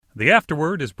The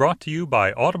Afterword is brought to you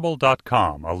by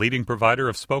Audible.com, a leading provider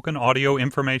of spoken audio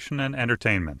information and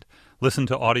entertainment. Listen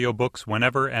to audiobooks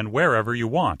whenever and wherever you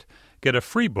want. Get a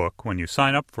free book when you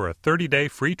sign up for a 30-day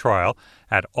free trial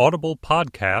at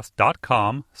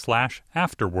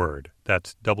audiblepodcast.com/afterword.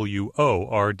 That's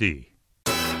WORD.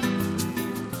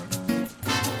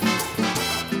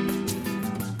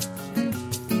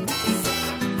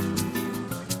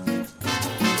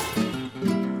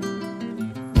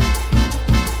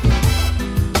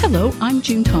 Hello, I'm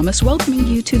June Thomas, welcoming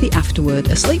you to The Afterword,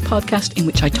 a Slate podcast in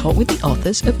which I talk with the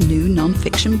authors of new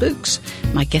non-fiction books.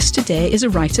 My guest today is a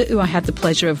writer who I had the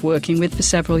pleasure of working with for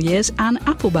several years, Anne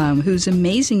Applebaum, whose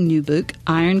amazing new book,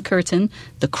 Iron Curtain,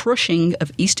 The Crushing of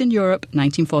Eastern Europe,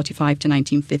 1945 to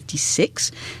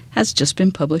 1956, has just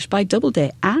been published by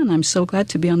Doubleday. Anne, I'm so glad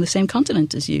to be on the same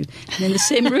continent as you, and in the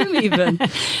same room even.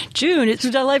 June, it's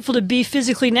delightful to be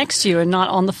physically next to you and not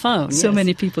on the phone. So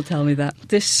many people tell me that.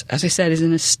 This, as I said, is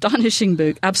an astonishing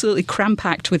book, absolutely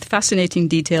cram-packed with fascinating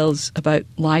details about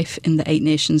life in the 8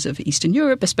 nations of Eastern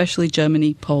Europe, especially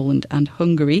Germany, Poland and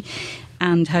Hungary,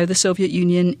 and how the Soviet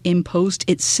Union imposed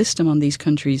its system on these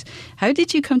countries. How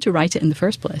did you come to write it in the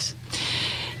first place?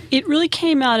 It really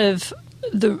came out of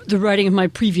the writing of my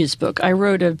previous book. I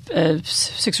wrote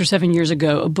 6 or 7 years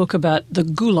ago a book about the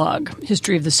Gulag,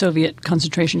 history of the Soviet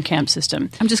concentration camp system.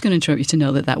 I'm just going to interrupt you to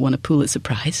know that won a Pulitzer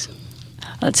Prize.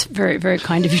 That's very, very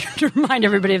kind of you to remind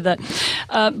everybody of that.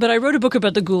 But I wrote a book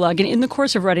about the Gulag, and in the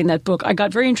course of writing that book, I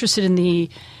got very interested in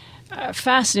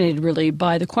fascinated really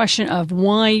by the question of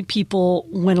why people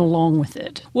went along with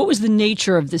it. What was the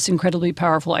nature of this incredibly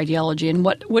powerful ideology, and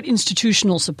what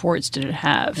institutional supports did it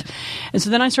have? And so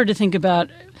then I started to think about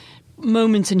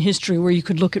moments in history where you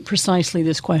could look at precisely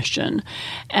this question.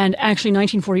 And actually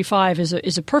 1945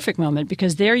 is a perfect moment,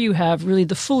 because there you have really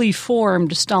the fully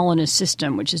formed Stalinist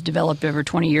system, which has developed over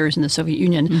 20 years in the Soviet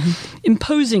Union,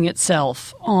 imposing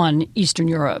itself on Eastern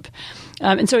Europe.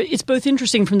 And so it's both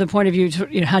interesting from the point of view,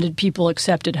 how did people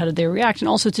accept it, how did they react? And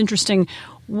also it's interesting,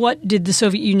 what did the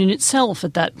Soviet Union itself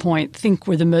at that point think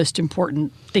were the most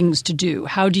important things to do?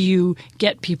 How do you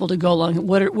get people to go along?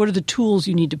 What are the tools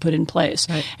you need to put in place?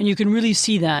 Right. And you can really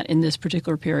see that in this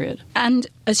particular period. And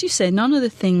as you say, none of the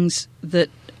things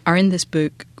that are in this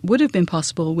book would have been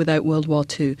possible without World War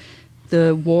II.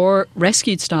 The war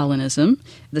rescued Stalinism,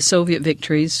 the Soviet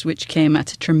victories, which came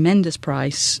at a tremendous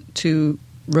price to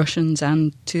Russians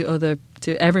and to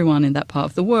everyone in that part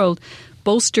of the world,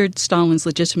 bolstered Stalin's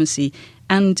legitimacy,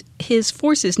 and his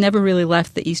forces never really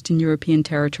left the Eastern European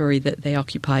territory that they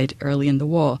occupied early in the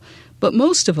war. But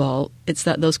most of all, it's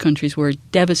that those countries were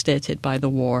devastated by the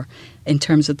war in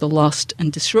terms of the lost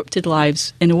and disrupted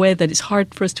lives in a way that it's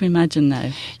hard for us to imagine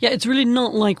now. Yeah, it's really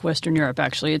not like Western Europe,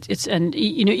 actually. It's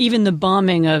even the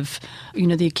bombing of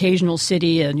the occasional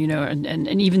city and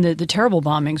even the terrible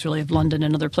bombings really of London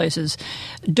and other places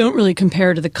don't really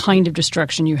compare to the kind of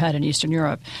destruction you had in Eastern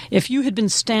Europe. If you had been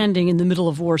standing in the middle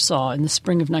of Warsaw in the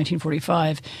spring of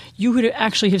 1945, you would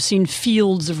actually have seen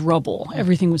fields of rubble.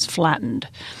 Everything was flattened.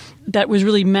 That was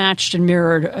really matched and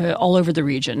mirrored all over the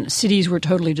region. Cities were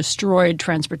totally destroyed.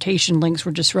 Transportation links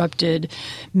were disrupted.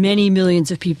 Many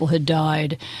millions of people had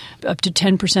died, up to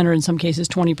 10% or in some cases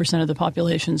 20% of the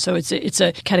population. So it's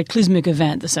a cataclysmic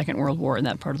event, the Second World War, in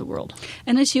that part of the world.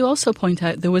 And as you also point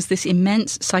out, there was this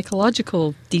immense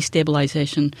psychological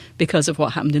destabilization because of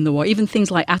what happened in the war. Even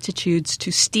things like attitudes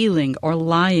to stealing or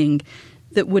lying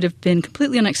that would have been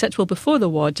completely unacceptable before the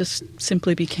war just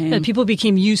simply became... And people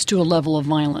became used to a level of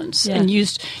violence and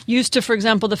used to, for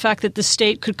example, the fact that the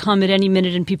state could come at any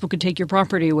minute and people could take your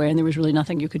property away and there was really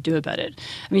nothing you could do about it.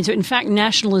 I mean, so in fact,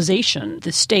 nationalization,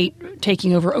 the state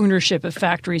taking over ownership of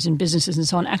factories and businesses and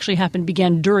so on, actually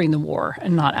began during the war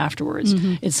and not afterwards.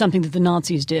 It's something that the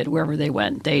Nazis did wherever they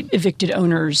went. They evicted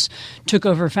owners, took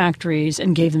over factories,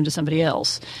 and gave them to somebody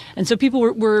else. And so people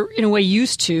were in a way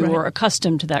used to or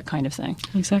accustomed to that kind of thing.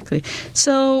 Exactly.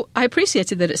 So I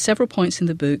appreciated that at several points in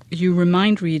the book, you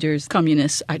remind readers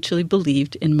communists actually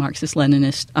believed in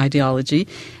Marxist-Leninist ideology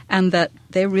and that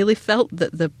they really felt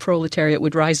that the proletariat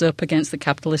would rise up against the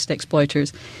capitalist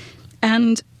exploiters.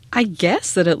 And I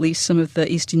guess that at least some of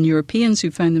the Eastern Europeans who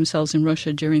found themselves in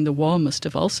Russia during the war must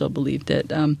have also believed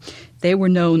it. They were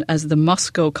known as the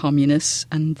Moscow communists,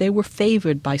 and they were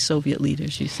favored by Soviet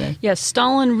leaders, you said. Yes,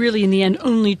 Stalin really in the end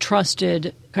only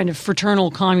trusted kind of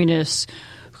fraternal communists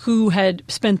who had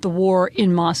spent the war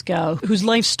in Moscow, whose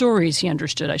life stories he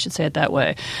understood, I should say it that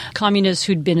way. Communists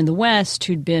who'd been in the West,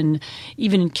 who'd been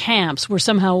even in camps, were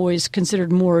somehow always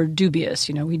considered more dubious.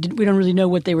 We don't really know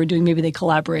what they were doing. Maybe they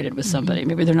collaborated with somebody.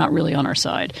 Maybe they're not really on our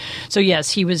side. So yes,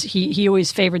 he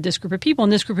always favored this group of people,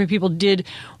 and this group of people did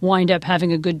wind up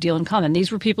having a good deal in common.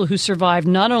 These were people who survived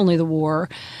not only the war,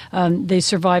 they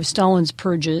survived Stalin's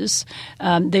purges,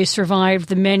 they survived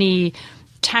the many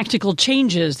tactical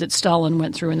changes that Stalin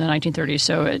went through in the 1930s.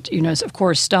 So, of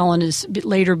course, Stalin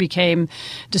later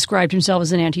described himself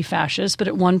as an anti-fascist, but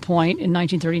at one point in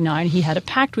 1939, he had a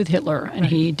pact with Hitler, and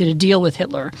he did a deal with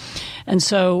Hitler. And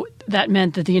so that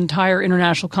meant that the entire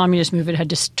international communist movement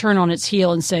had to turn on its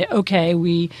heel and say, okay,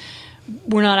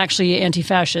 we're not actually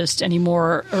anti-fascist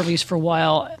anymore, or at least for a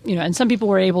while. And some people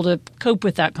were able to cope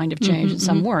with that kind of change, and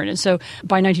some weren't. And so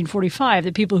by 1945,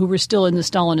 the people who were still in the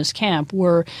Stalinist camp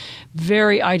were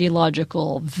very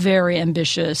ideological, very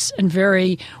ambitious, and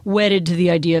very wedded to the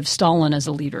idea of Stalin as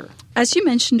a leader. As you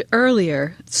mentioned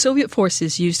earlier, Soviet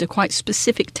forces used a quite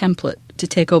specific template to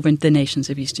take over the nations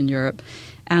of Eastern Europe.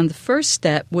 And the first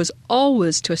step was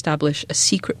always to establish a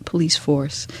secret police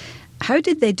force. How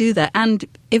did they do that? And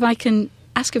if I can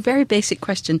ask a very basic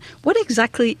question, what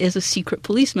exactly is a secret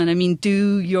policeman? I mean,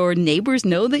 do your neighbors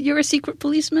know that you're a secret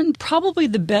policeman? Probably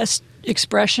the best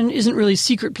expression isn't really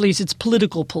secret police, it's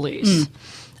political police.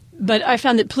 But I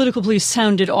found that political police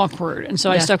sounded awkward, and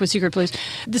so I stuck with secret police.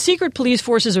 The secret police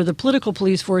forces are the political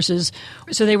police forces,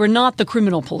 so they were not the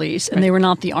criminal police, and they were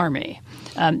not the army.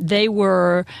 They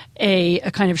were a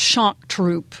kind of shock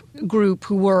troop group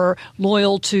who were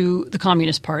loyal to the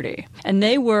Communist Party. And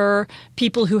they were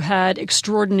people who had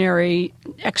extraordinary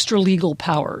extra-legal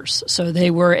powers. So they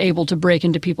were able to break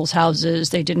into people's houses.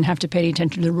 They didn't have to pay any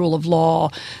attention to the rule of law.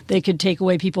 They could take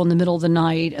away people in the middle of the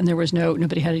night, and there was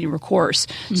nobody had any recourse.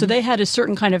 So they had a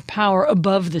certain kind of power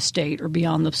above the state or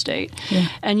beyond the state. Yeah.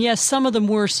 And yes, some of them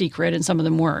were secret and some of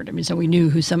them weren't. I mean, so we knew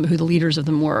who the leaders of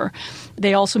them were.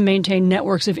 They also maintained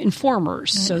networks of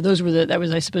informers. Right. So that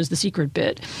was, I suppose, the secret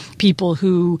bit. People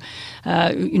who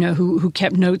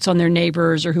kept notes on their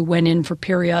neighbors or who went in for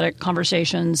periodic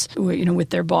conversations, with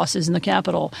their bosses in the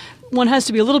capital. One has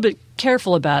to be a little bit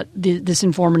careful about this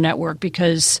informer network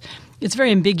because it's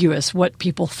very ambiguous what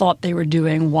people thought they were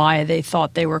doing, why they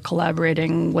thought they were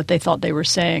collaborating, what they thought they were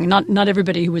saying. Not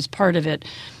everybody who was part of it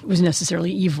was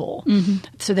necessarily evil.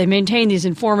 So they maintained these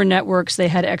informer networks. They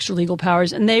had extra legal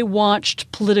powers, and they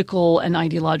watched political and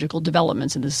ideological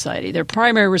developments in the society. Their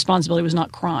primary responsibility was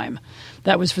not crime.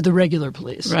 That was for the regular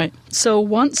police. Right. So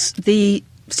once the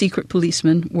secret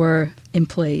policemen were in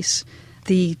place,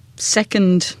 the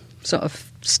second sort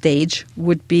of stage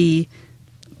would be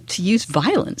to use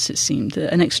violence, it seemed,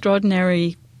 an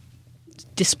extraordinary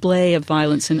display of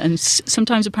violence and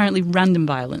sometimes apparently random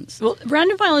violence. Well,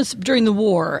 random violence during the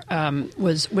war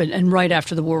and right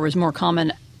after the war was more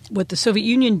common. What the Soviet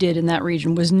Union did in that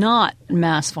region was not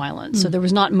mass violence. So there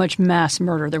was not much mass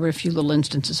murder. There were a few little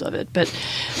instances of it. But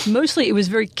mostly it was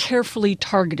very carefully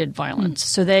targeted violence.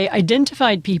 So they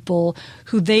identified people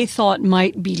who they thought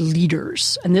might be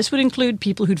leaders. And this would include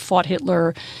people who'd fought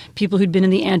Hitler, people who'd been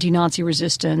in the anti-Nazi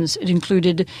resistance. It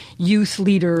included youth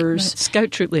leaders. Right.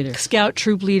 Scout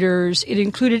troop leaders. It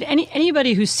included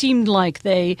anybody who seemed like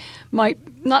they might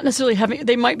not necessarily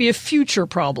they might be a future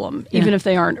problem, even if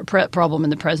they aren't a problem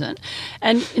in the present.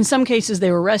 And in some cases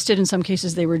they were arrested, in some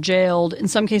cases they were jailed, in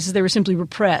some cases they were simply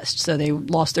repressed, so they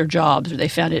lost their jobs or they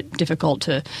found it difficult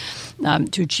to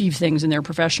achieve things in their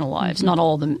professional lives. Not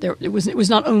all of them. It was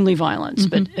not only violence,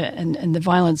 but and the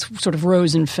violence sort of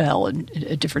rose and fell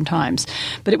at different times.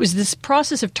 But it was this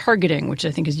process of targeting, which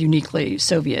I think is uniquely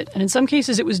Soviet. And in some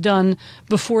cases it was done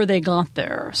before they got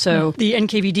there. So the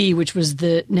NKVD, which was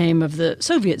the name of the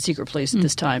Soviet secret police at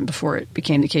this time before it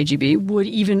became the KGB,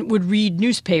 would read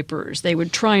newspapers. They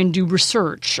would try and do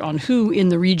research on who in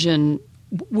the region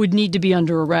would need to be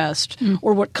under arrest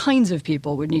or what kinds of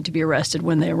people would need to be arrested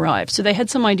when they arrived. So they had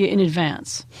some idea in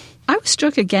advance. I was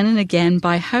struck again and again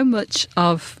by how much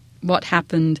of what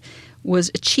happened was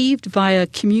achieved via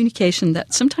communication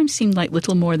that sometimes seemed like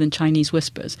little more than Chinese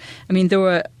whispers. I mean, there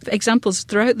were examples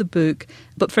throughout the book,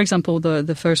 but for example,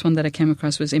 the first one that I came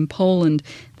across was in Poland.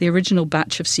 The original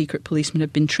batch of secret policemen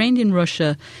had been trained in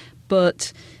Russia,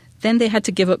 but then they had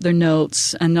to give up their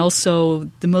notes, and also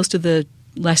most of the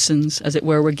lessons, as it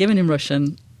were given in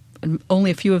Russian, and only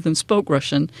a few of them spoke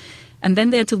Russian. And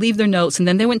then they had to leave their notes, and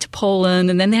then they went to Poland,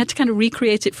 and then they had to kind of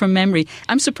recreate it from memory.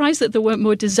 I'm surprised that there weren't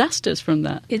more disasters from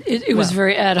that. It was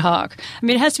very ad hoc. I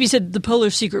mean, it has to be said, the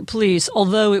Polish secret police,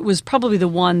 although it was probably the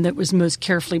one that was most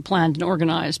carefully planned and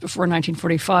organized before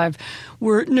 1945,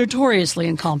 were notoriously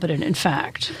incompetent, in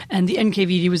fact. And the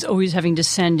NKVD was always having to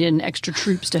send in extra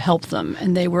troops to help them,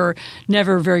 and they were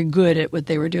never very good at what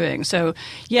they were doing. So,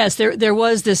 yes, there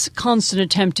was this constant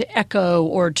attempt to echo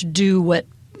or to do what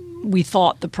we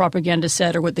thought the propaganda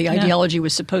said or what the ideology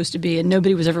was supposed to be, and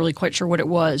nobody was ever really quite sure what it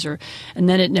was, and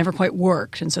then it never quite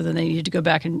worked, and so then they needed to go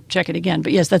back and check it again.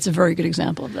 But yes, that's a very good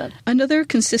example of that. Another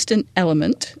consistent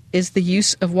element is the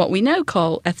use of what we now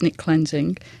call ethnic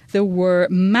cleansing. There were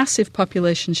massive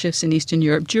population shifts in Eastern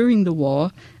Europe during the war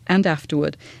and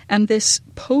afterward, and this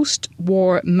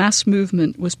post-war mass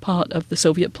movement was part of the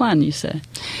Soviet plan, you say?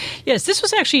 Yes, this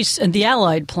was actually the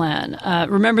Allied plan.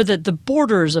 Remember that the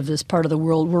borders of this part of the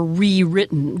world were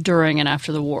rewritten during and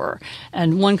after the war,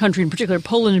 and one country in particular,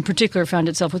 Poland in particular, found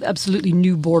itself with absolutely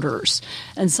new borders,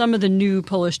 and some of the new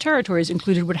Polish territories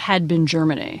included what had been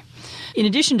Germany. In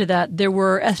addition to that, there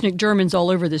were ethnic Germans all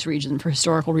over this region for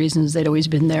historical reasons. They'd always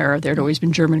been there. There had always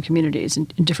been German communities in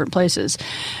different places.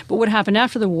 But what happened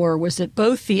after the war was that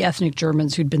both the ethnic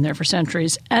Germans who'd been there for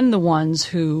centuries and the ones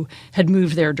who had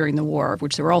moved there during the war, of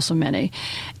which there were also many,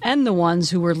 and the ones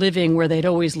who were living where they'd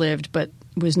always lived but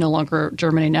was no longer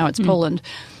Germany, now it's Poland,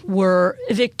 were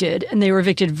evicted, and they were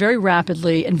evicted very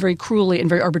rapidly and very cruelly and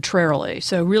very arbitrarily.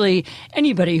 So really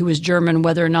anybody who was German,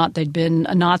 whether or not they'd been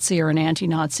a Nazi or an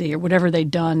anti-Nazi or whatever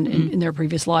they'd done in their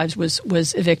previous lives,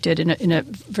 was evicted in a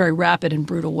very rapid and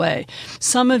brutal way.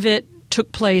 Some of it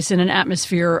took place in an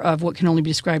atmosphere of what can only be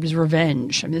described as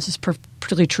revenge. I mean, this is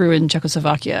particularly true in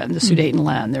Czechoslovakia and the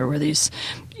Sudetenland. There were these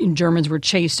Germans were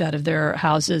chased out of their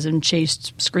houses and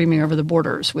chased screaming over the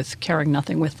borders with carrying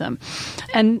nothing with them.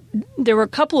 And there were a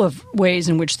couple of ways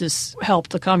in which this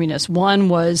helped the communists. One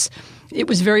was it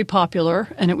was very popular,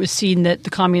 and it was seen that the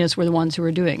communists were the ones who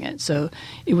were doing it. So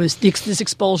it was this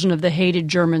expulsion of the hated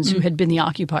Germans who had been the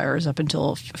occupiers up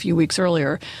until a few weeks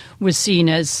earlier was seen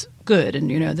as good.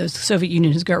 And, the Soviet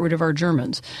Union has got rid of our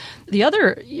Germans. The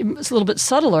other is a little bit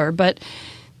subtler, but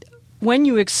when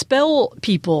you expel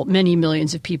people, many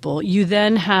millions of people, you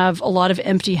then have a lot of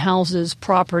empty houses,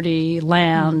 property,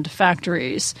 land,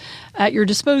 factories at your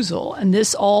disposal. And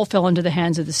this all fell into the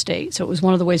hands of the state. So it was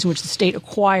one of the ways in which the state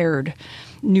acquired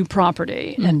new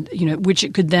property and, which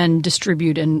it could then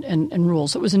distribute and rule.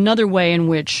 So it was another way in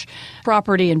which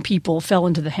property and people fell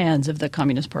into the hands of the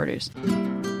communist parties.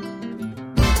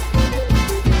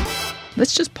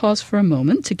 Let's just pause for a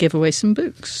moment to give away some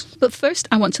books. But first,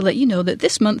 I want to let you know that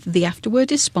this month, The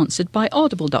Afterword is sponsored by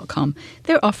Audible.com.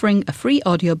 They're offering a free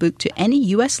audiobook to any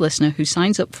US listener who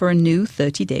signs up for a new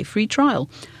 30-day free trial.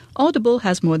 Audible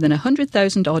has more than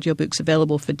 100,000 audiobooks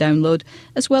available for download,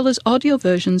 as well as audio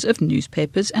versions of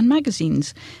newspapers and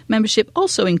magazines. Membership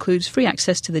also includes free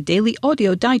access to the daily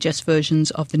audio digest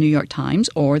versions of the New York Times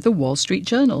or the Wall Street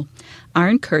Journal.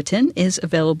 Iron Curtain is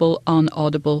available on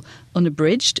Audible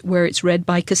Unabridged, where it's read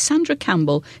by Cassandra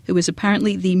Campbell, who is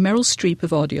apparently the Meryl Streep of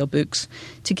audiobooks.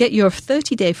 To get your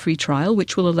 30-day free trial,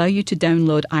 which will allow you to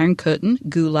download Iron Curtain,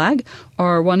 Gulag,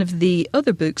 or one of the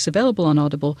other books available on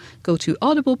Audible, go to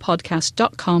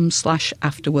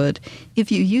audiblepodcast.com/afterword.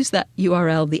 If you use that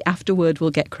URL, the Afterword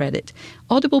will get credit.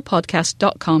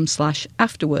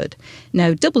 audiblepodcast.com/afterword.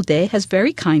 Now, Doubleday has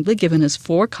very kindly given us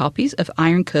 4 copies of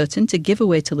Iron Curtain to give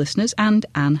away to listeners, and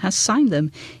Anne has signed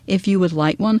them. If you would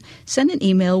like one, send an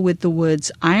email with the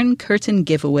words Iron Curtain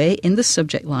Giveaway in the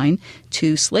subject line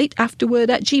to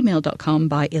slateafterword@gmail.com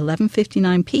by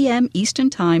 11:59 p.m. Eastern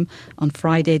Time on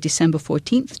Friday, December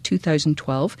 14th,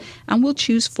 2012, and we'll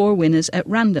choose 4 winners at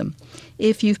random.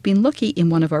 If you've been lucky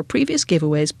in one of our previous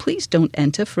giveaways, please don't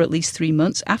enter for at least 3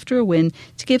 months after a win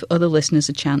to give other listeners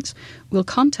a chance. We'll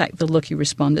contact the lucky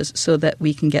responders so that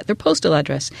we can get their postal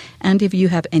address. And if you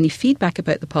have any feedback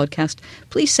about the podcast,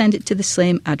 please send it to the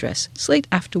same address,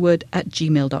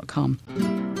 slateafterword@gmail.com.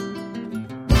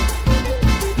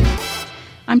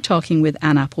 I'm talking with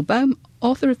Anne Applebaum,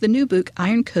 author of the new book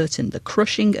Iron Curtain, The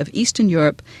Crushing of Eastern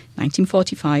Europe,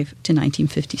 1945 to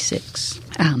 1956.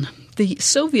 Anne, the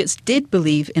Soviets did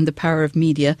believe in the power of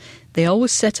media. They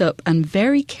always set up and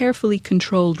very carefully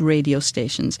controlled radio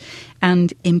stations.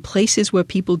 And in places where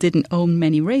people didn't own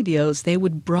many radios, they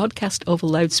would broadcast over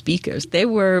loudspeakers. They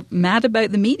were mad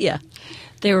about the media.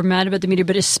 They were mad about the media,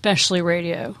 but especially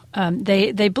radio.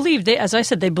 They believe, as I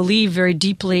said, they believe very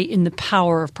deeply in the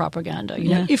power of propaganda. You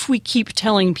know, if we keep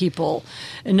telling people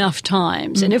enough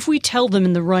times, and if we tell them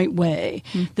in the right way,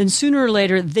 then sooner or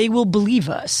later they will believe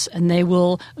us, and they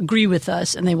will agree with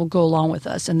us, and they will go along with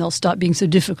us, and they'll stop being so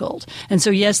difficult. world. And so,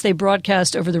 yes, they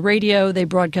broadcast over the radio, they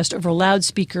broadcast over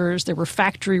loudspeakers, there were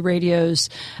factory radios.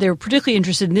 They were particularly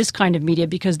interested in this kind of media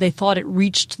because they thought it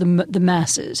reached the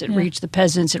masses. It reached the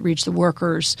peasants, it reached the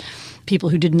workers, people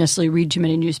who didn't necessarily read too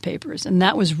many newspapers. And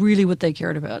that was really what they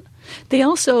cared about. They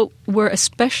also were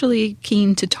especially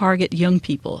keen to target young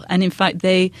people. And in fact,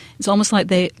 it's almost like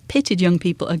they pitted young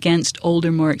people against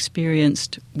older, more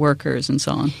experienced workers and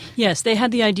so on. Yes, they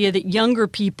had the idea that younger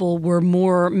people were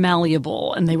more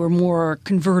malleable and they were more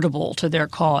convertible to their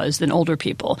cause than older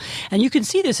people. And you can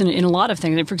see this in a lot of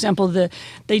things. For example,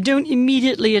 they don't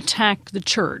immediately attack the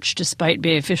church, despite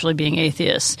officially being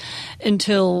atheists,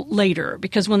 until later.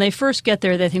 Because when they first get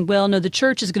there, they think, well, no, the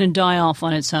church is going to die off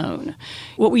on its own.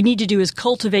 What we need to do is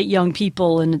cultivate young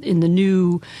people in the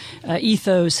new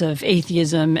ethos of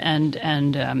atheism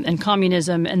and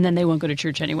communism, and then they won't go to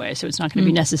church anyway, so it's not going to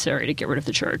be necessary to get rid of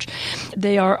the church.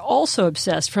 They are also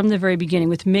obsessed from the very beginning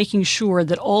with making sure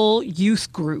that all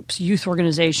youth groups, youth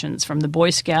organizations, from the Boy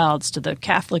Scouts to the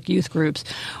Catholic youth groups,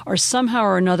 are somehow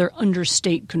or another under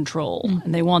state control,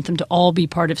 and they want them to all be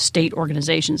part of state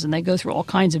organizations, and they go through all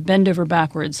kinds of bend over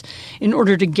backwards in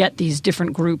order to get these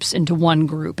different groups into one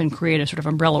group and create a sort of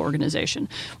umbrella organization,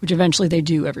 which eventually they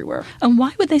do everywhere. And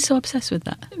why were they so obsessed with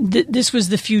that? This was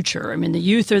the future. I mean, the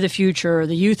youth are the future.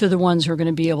 The youth are the ones who are going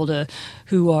to be able to,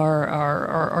 who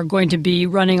are going to be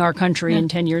running our country in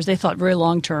 10 years. They thought very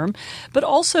long term. But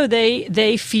also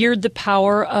they feared the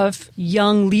power of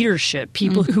young leadership,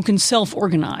 people who can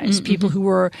self-organize, people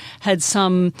who had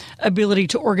some ability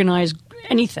to organize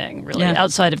anything, really,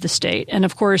 outside of the state. And,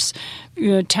 of course,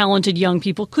 talented young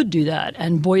people could do that.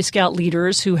 And Boy Scout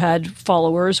leaders who had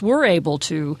followers were able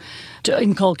to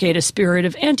inculcate a spirit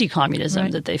of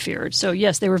anti-communism that they feared. So,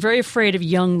 yes, they were very afraid of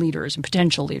young leaders and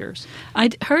potential leaders.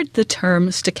 I'd heard the term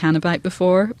Stakhanobite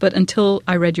before, but until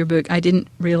I read your book, I didn't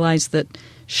realize that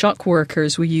shock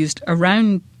workers were used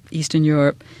around Eastern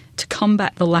Europe to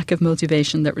combat the lack of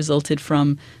motivation that resulted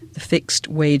from the fixed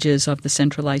wages of the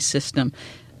centralized system.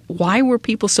 Why were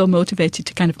people so motivated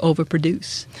to kind of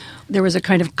overproduce? There was a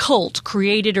kind of cult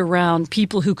created around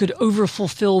people who could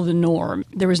overfulfill the norm.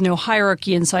 There was no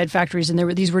hierarchy inside factories, and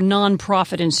these were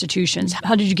non-profit institutions.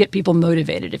 How did you get people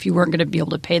motivated if you weren't going to be able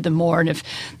to pay them more, and if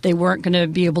they weren't going to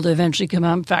be able to eventually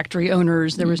become factory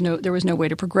owners? There was no way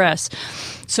to progress.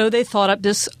 So they thought up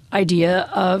this idea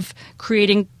of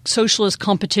creating socialist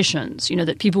competitions,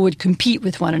 that people would compete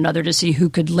with one another to see who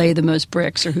could lay the most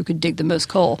bricks or who could dig the most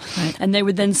coal. Right. And they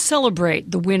would then celebrate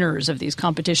the winners of these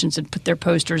competitions and put their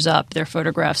posters up, their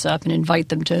photographs up, and invite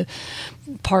them to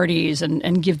parties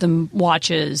and give them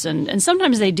watches. And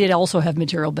sometimes they did also have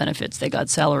material benefits. They got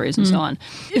salaries and so on.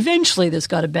 Eventually this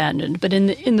got abandoned. But in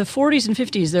the 40s and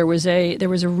 50s, there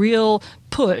was a real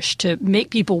push to make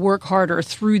people work harder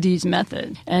through these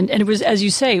methods. And it was, as you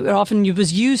say, it often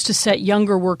was used to set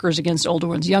younger workers against older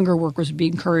ones. Younger workers would be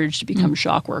encouraged to become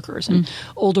shock workers, and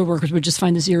older workers would just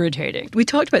find this irritating. We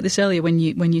talked about this earlier when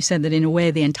you said that in a way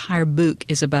the entire book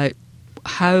is about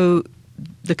how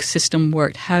the system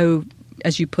worked, how,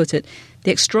 as you put it,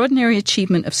 the extraordinary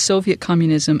achievement of Soviet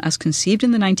communism as conceived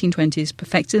in the 1920s,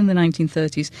 perfected in the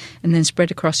 1930s, and then spread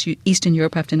across Eastern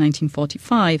Europe after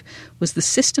 1945 was the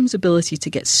system's ability to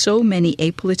get so many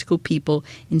apolitical people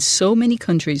in so many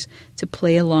countries to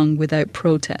play along without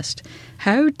protest.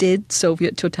 How did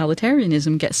Soviet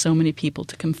totalitarianism get so many people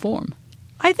to conform?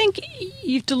 I think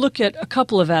you have to look at a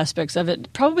couple of aspects of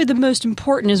it. Probably the most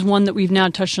important is one that we've now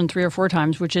touched on 3 or 4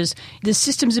 times, which is the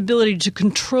system's ability to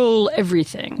control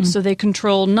everything. So they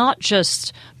control not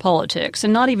just politics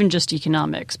and not even just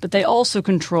economics, but they also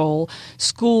control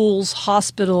schools,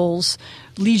 hospitals,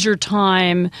 leisure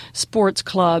time, sports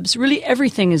clubs. Really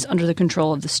everything is under the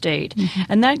control of the state.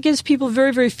 And that gives people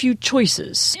very, very few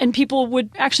choices. And people would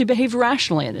actually behave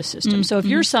rationally in this system. So if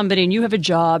you're somebody and you have a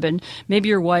job and maybe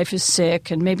your wife is sick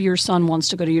and maybe your son wants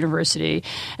to go to university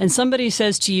and somebody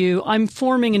says to you, I'm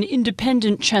forming an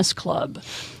independent chess club.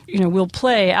 We'll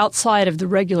play outside of the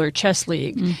regular chess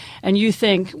league. And you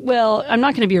think, well, I'm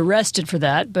not going to be arrested for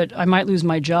that, but I might lose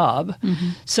my job.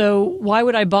 So why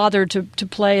would I bother to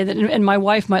play? And my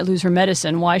wife might lose her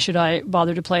medicine. Why should I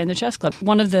bother to play in the chess club?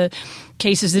 One of the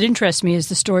cases that interests me is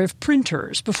the story of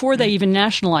printers. Before they even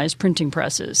nationalized printing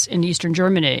presses in Eastern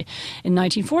Germany in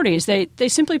 1940s, they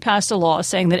simply passed a law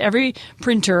saying that every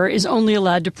printer is only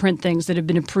allowed to print things that have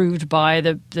been approved by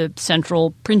the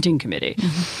Central Printing Committee.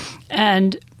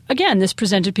 And again, this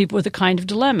presented people with a kind of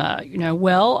dilemma.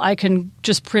 Well, I can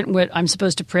just print what I'm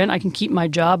supposed to print. I can keep my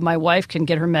job. My wife can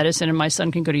get her medicine and my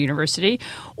son can go to university.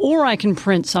 Or I can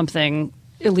print something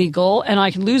illegal, and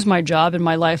I can lose my job, and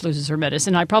my life loses her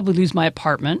medicine. I probably lose my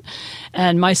apartment,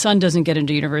 and my son doesn't get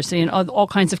into university, and all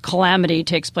kinds of calamity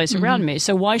takes place around me.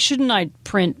 So why shouldn't I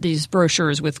print these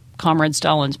brochures with Comrade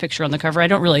Stalin's picture on the cover? I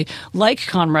don't really like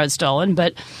Comrade Stalin,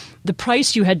 but the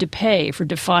price you had to pay for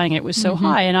defying it was so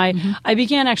high. And I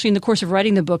began, actually, in the course of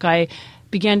writing the book, I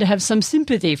began to have some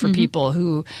sympathy for people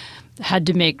who had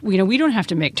to make, we don't have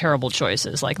to make terrible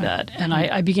choices like that. And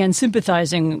I began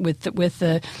sympathizing with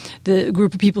the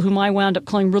group of people whom I wound up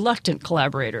calling reluctant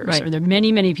collaborators. Right. Or there are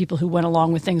many, many people who went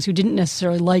along with things who didn't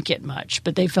necessarily like it much,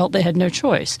 but they felt they had no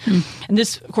choice. And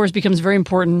this, of course, becomes very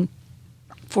important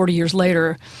 40 years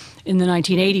later. In the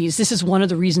 1980s, this is one of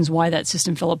the reasons why that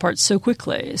system fell apart so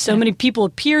quickly. So many people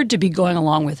appeared to be going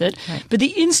along with it, but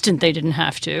the instant they didn't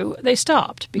have to, they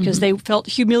stopped because they felt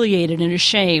humiliated and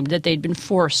ashamed that they'd been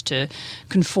forced to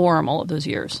conform all of those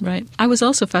years. Right. I was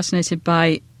also fascinated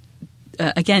by,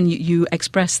 again, you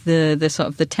express the sort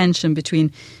of the tension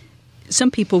between some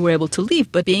people were able to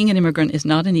leave, but being an immigrant is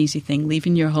not an easy thing.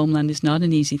 Leaving your homeland is not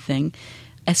an easy thing,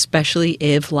 especially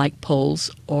if, like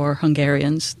Poles or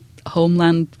Hungarians,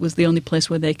 homeland was the only place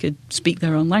where they could speak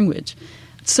their own language.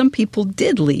 Some people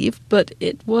did leave, but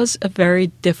it was a very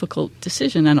difficult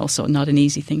decision and also not an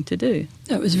easy thing to do.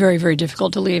 It was very, very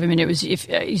difficult to leave. I mean, it was,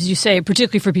 as you say,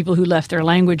 particularly for people who left their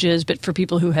languages, but for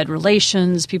people who had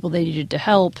relations, people they needed to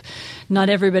help. Not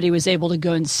everybody was able to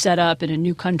go and set up in a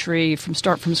new country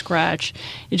start from scratch.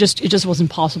 It just wasn't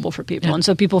possible for people. Yeah. And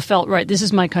so people felt, right, this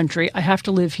is my country. I have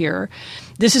to live here.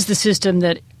 This is the system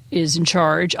that is in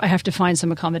charge. I have to find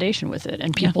some accommodation with it.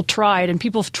 And people tried, and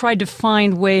people tried to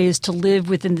find ways to live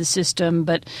within the system,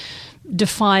 but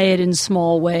defy it in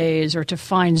small ways or to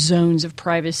find zones of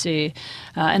privacy.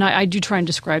 And I do try and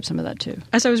describe some of that too.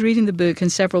 As I was reading the book, in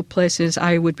several places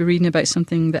I would be reading about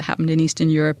something that happened in Eastern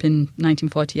Europe in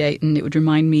 1948, and it would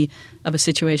remind me of a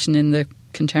situation in the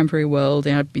contemporary world.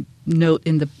 And I'd be note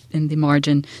in the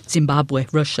margin Zimbabwe,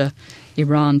 Russia,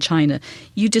 Iran, China.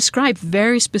 You describe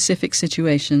very specific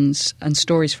situations and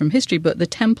stories from history, but the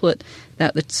template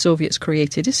that the Soviets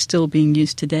created is still being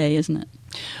used today, isn't it?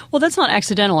 Well, that's not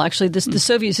accidental. Actually, the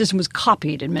Soviet system was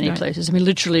copied in many places. I mean,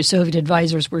 literally, Soviet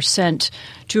advisors were sent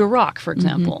to Iraq, for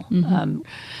example,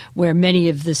 where many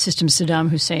of the systems Saddam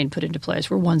Hussein put into place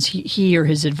were ones he or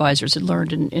his advisors had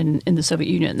learned in the Soviet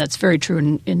Union. That's very true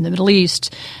in the Middle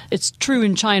East. It's true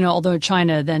in China, although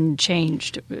China then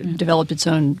changed, developed its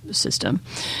own system.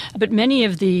 But many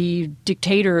of the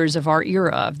dictators of our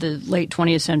era, of the late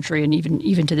 20th century and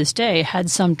even to this day, had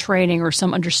some training or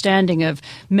some understanding of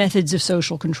methods of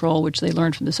social control, which they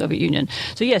learned from the Soviet Union.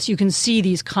 So yes, you can see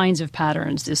these kinds of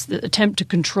patterns, the attempt to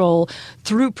control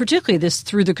through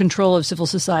the control of civil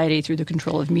society, through the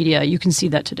control of media. You can see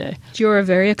that today. You're a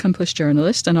very accomplished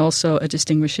journalist and also a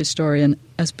distinguished historian,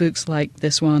 as books like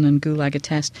this one and Gulag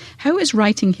attest. How is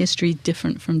writing history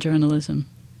different from journalism?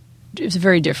 It's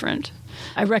very different.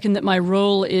 I reckon that my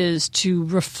role is to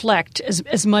reflect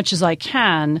as much as I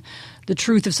can the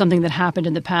truth of something that happened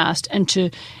in the past and to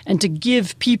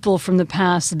give people from the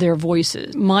past their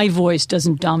voices. My voice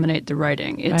doesn't dominate the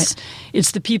writing.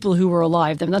 It's the people who were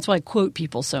alive. And that's why I quote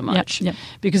people so much,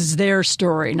 because it's their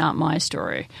story, not my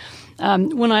story.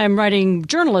 When I'm writing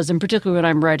journalism, particularly when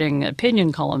I'm writing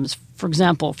opinion columns, for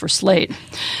example, for Slate,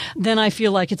 then I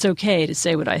feel like it's okay to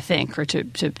say what I think or to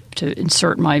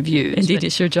insert my views. Indeed,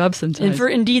 it's your job sometimes.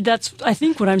 Indeed, that's, I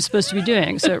think, what I'm supposed to be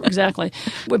doing. So exactly.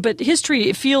 But history,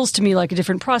 it feels to me like a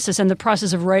different process, and the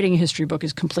process of writing a history book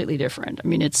is completely different. I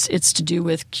mean, it's to do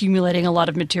with accumulating a lot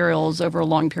of materials over a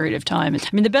long period of time. I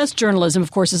mean, the best journalism,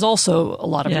 of course, is also a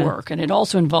lot of work, and it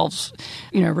also involves,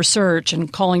 research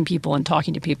and calling people and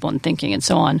talking to people and thinking and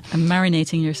so on. And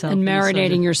marinating yourself. And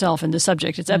marinating yourself in the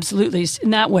subject. It's absolutely, in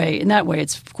that way,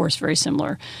 it's, of course, very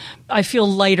similar. I feel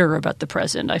lighter about the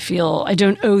present. I feel I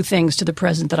don't owe things to the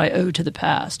present that I owe to the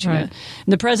past. Right.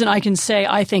 In the present, I can say,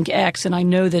 I think X, and I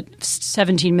know that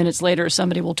 17 minutes later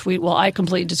somebody will tweet, well, I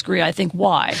completely disagree, I think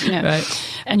Y.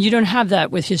 Right. And you don't have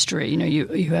that with history.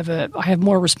 I have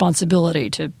more responsibility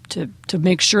to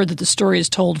make sure that the story is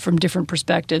told from different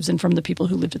perspectives and from the people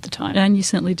who lived at the time. And you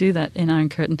certainly do that in Iron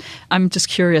Curtain. I'm just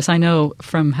curious, I know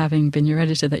from having been your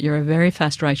editor that you're a very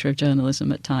fast writer of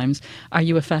journalism at times. Are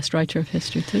you a fast writer of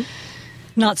history too?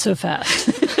 Not so fast.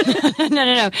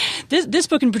 No. This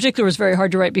book in particular was very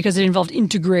hard to write because it involved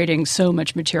integrating so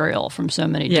much material from so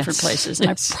many different places. And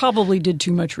I probably did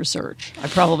too much research. I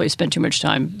probably spent too much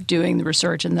time doing the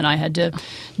research, and then I had to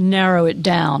narrow it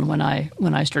down when I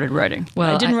started writing.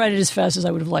 Well, I didn't write it as fast as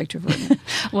I would have liked to have written it.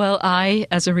 Well, I,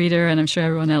 as a reader, and I'm sure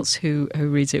everyone else who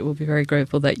reads it will be very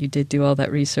grateful that you did do all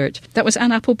that research. That was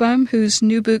Anne Applebaum, whose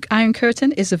new book, Iron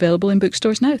Curtain, is available in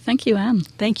bookstores now. Thank you, Anne.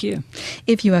 Thank you.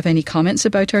 If you have any comments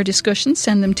about our discussion,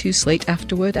 send them to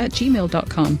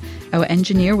slateafterword@gmail.com. Our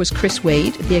engineer was Chris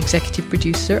Wade. The executive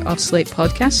producer of Slate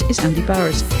Podcasts is Andy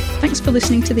Bowers. Thanks for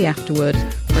listening to The Afterword.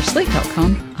 For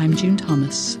Slate.com, I'm June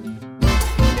Thomas.